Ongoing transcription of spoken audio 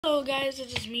Hello guys,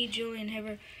 this is me, Julian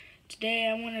Hibbert. Today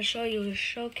I want to show you a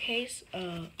showcase,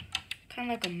 kind of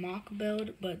like a mock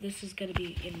build, but this is going to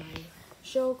be in my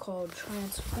show called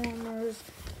Transformers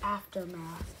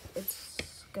Aftermath.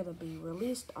 It's going to be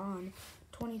released on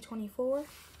 2024,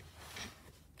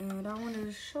 and I wanted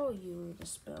to show you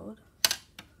this build.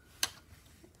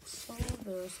 So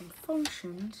there are some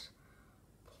functions,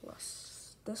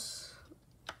 plus this.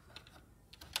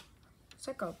 It's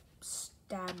like a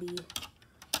stabby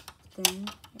thing,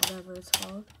 whatever it's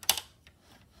called.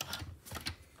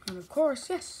 And of course,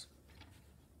 yes,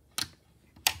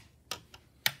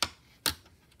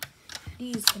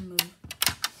 these can move.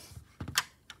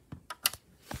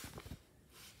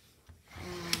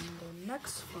 And the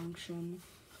next function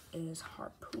is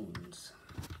harpoons.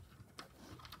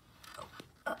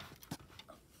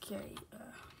 Okay,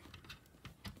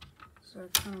 so they're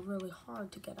kind of really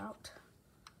hard to get out.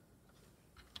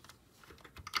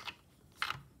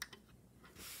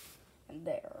 And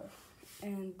there.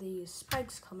 And the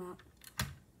spikes come out.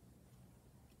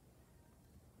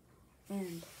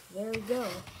 And there we go.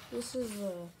 This is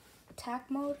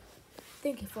attack mode.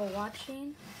 Thank you for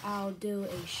watching. I'll do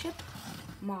a ship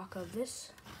mock of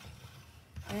this.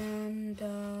 And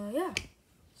yeah,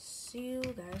 see you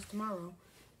guys tomorrow.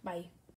 Bye.